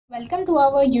Welcome to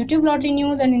our YouTube lottery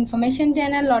news and information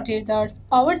channel Lottery Results.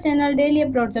 Our channel daily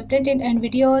uploads updated and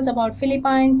videos about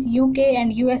Philippines, UK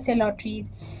and USA lotteries.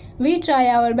 We try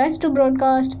our best to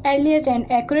broadcast earliest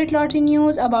and accurate lottery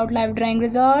news about live drawing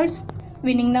results,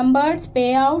 winning numbers,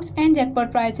 payouts and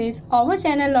jackpot prices. Our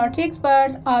channel lottery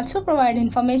experts also provide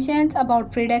information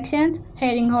about predictions,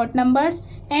 hearing hot numbers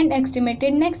and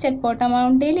estimated next jackpot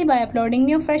amount daily by uploading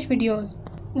new fresh videos.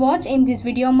 Watch in this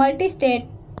video multi-state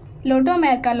Lotto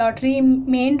America lottery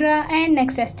main draw and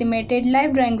next estimated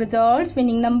live drawing results,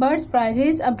 winning numbers,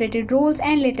 prizes, updated rules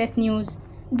and latest news.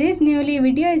 This newly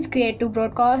video is created to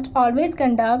broadcast always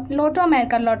conduct Lotto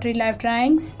America lottery live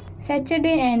drawings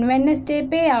Saturday and Wednesday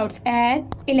payouts at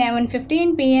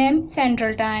 11:15 p.m.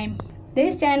 Central Time.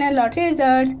 This channel lottery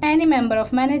results any member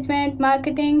of management,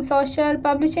 marketing, social,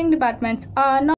 publishing departments are not